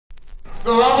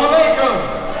Assalamu alaikum.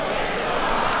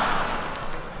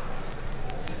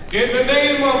 In the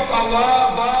name of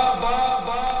Allah,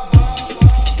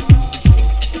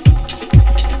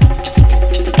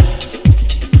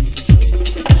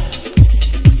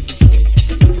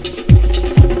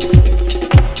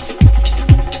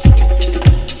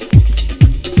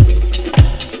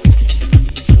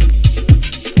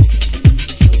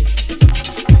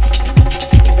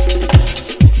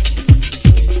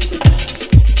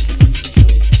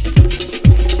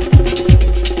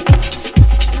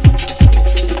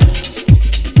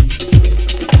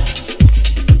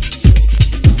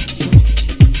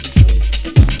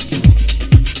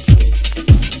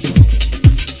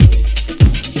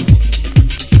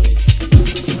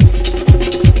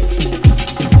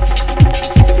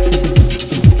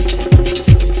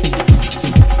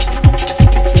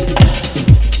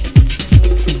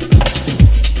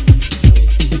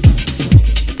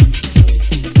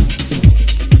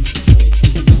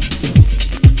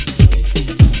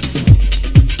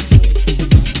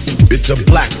 It's a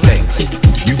black Thanx,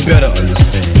 you better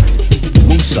understand.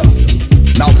 Musa,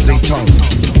 Mao Zedong,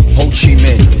 Ho Chi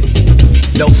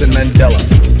Minh, Nelson Mandela,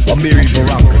 Amiri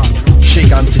Baraka,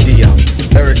 Sheikh Anta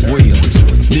Diop, Eric Williams,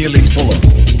 Neely Fuller,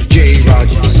 J.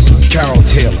 Rogers, Carol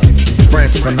Taylor,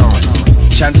 France Fanon,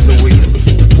 Chancellor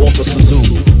Williams, Walter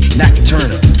Suzuki, Nat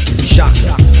Turner,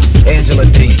 Shaka, Angela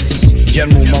Davis,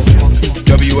 General Mulder,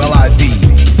 WLID,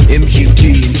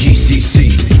 MGT and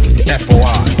GCC,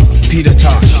 FOI, Peter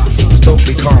Tosh,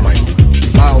 Stokely Carmine,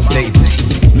 Miles Davis,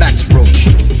 Max Roach,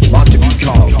 Montague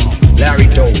Carl, Larry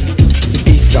Doe,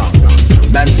 Issa,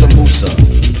 Mansa Musa,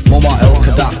 Muammar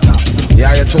el-Gaddafi, the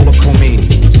Ayatollah Khomeini,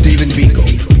 Stephen Biko,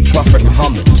 Prophet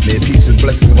Muhammad, may peace and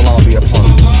blessings of Allah be upon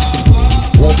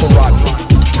him, Walter Rodney,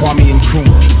 Kwame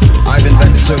Nkrumah, Ivan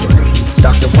Van Serger,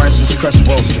 Dr. Francis Cress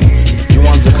Wilson,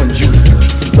 Juwanza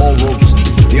Kunjufu, Paul Robeson,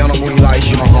 the Honorable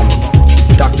Elijah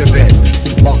Muhammad, Dr. Ben,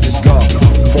 Marcus Garvey,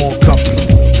 Paul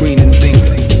Cuffey, Queen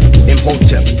Nzinga,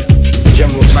 Imhotep,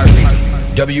 General Tyree,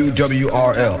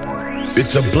 WWRL.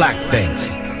 It's a black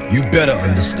Thanx, you better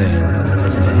understand.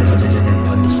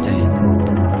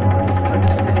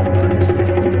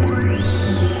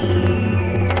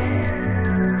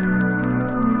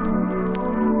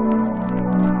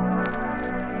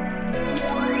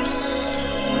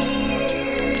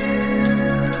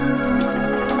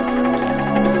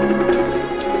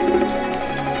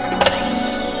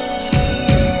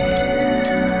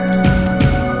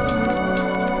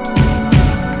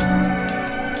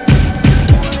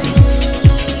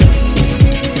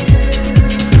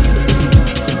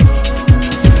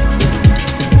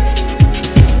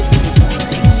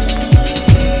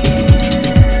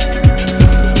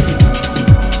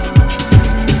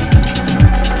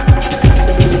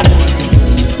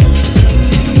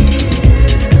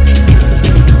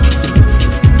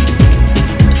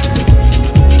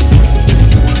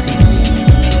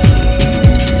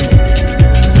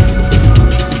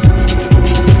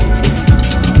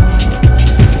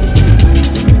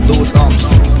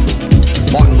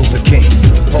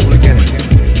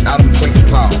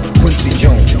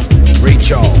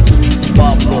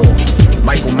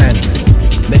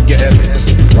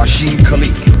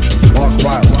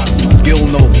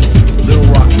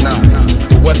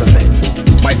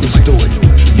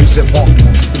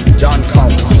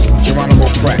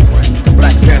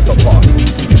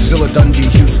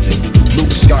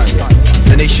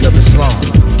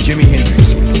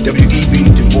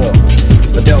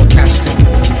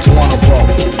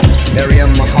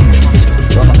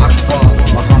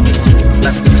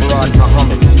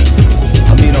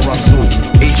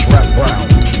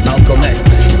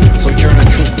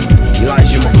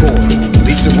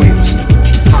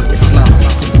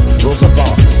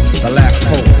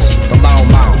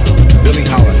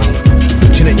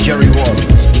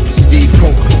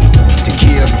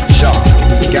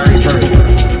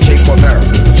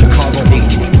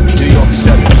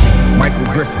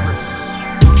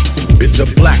 It's a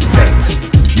black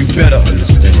Thanx, you better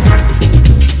understand.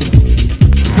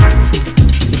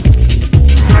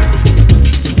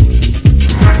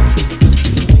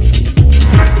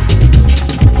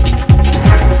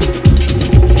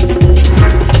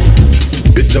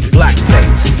 It's a black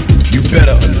Thanx, you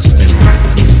better understand.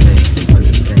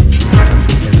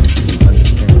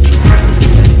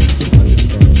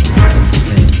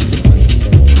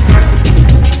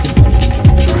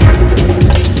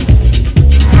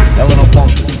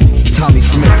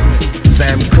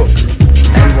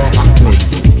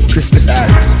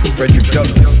 Frederick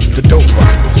Douglass, the Dope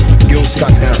Busters, Gil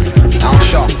Scott-Heron, Al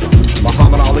Sharpton,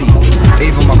 Muhammad Ali,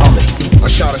 Ava Muhammad,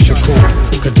 Ashada Shakur,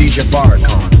 Khadija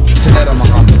Farrakhan, Tanetta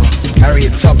Muhammad, Harry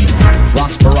Harriet Tubman,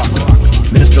 Ross Baraka,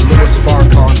 Minister Louis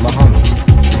Farrakhan Muhammad,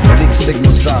 Malik Sigma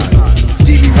Psi,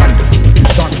 Stevie Wonder,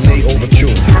 Toussaint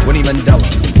Overture, Winnie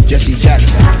Mandela, Jesse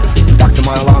Jackson, Dr.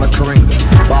 Maulana Karenga,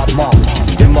 Bob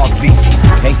Marley, Denmark Vesey,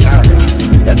 Hank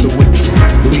Aaron, Ethel Wicks,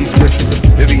 Louise Griffith,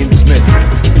 Vivian Smith,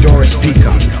 Doris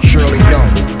Peacock, Shirley Young,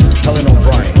 Helen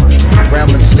O'Brien,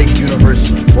 Grambling State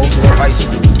University, Roosevelt High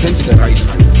School, Princeton High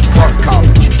School, Clark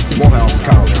College, Morehouse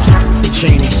College,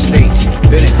 Cheney State,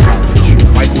 Bennett College,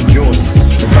 Michael Jordan,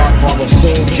 the Godfather of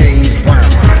Soul, James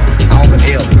Brown, Alvin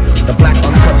Ailey, the Black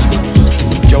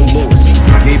Untouchables, Joe Lewis,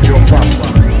 Gabriel Prosser,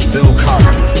 Bill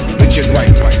Cosby, Richard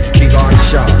Wright, Keegan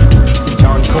Shaw,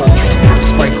 John Coltrane,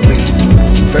 Spike Lee,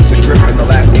 Professor Grip and the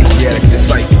Last Asiatic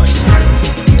Disciples.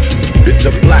 It's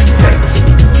a black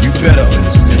Thanx, you better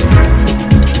understand.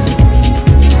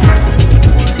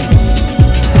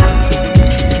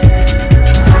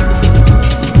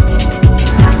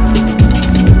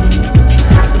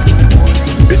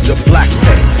 It's a black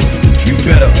Thanx, you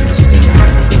better understand.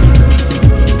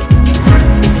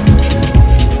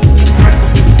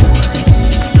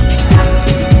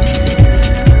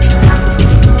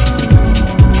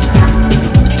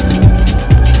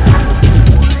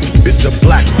 It's a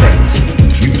black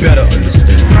Thanx, you better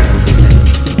understand.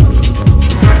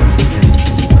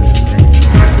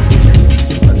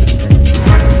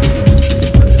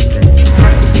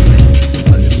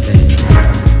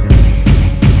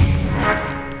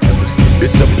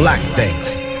 It's a black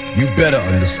Thanx, you better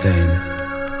understand.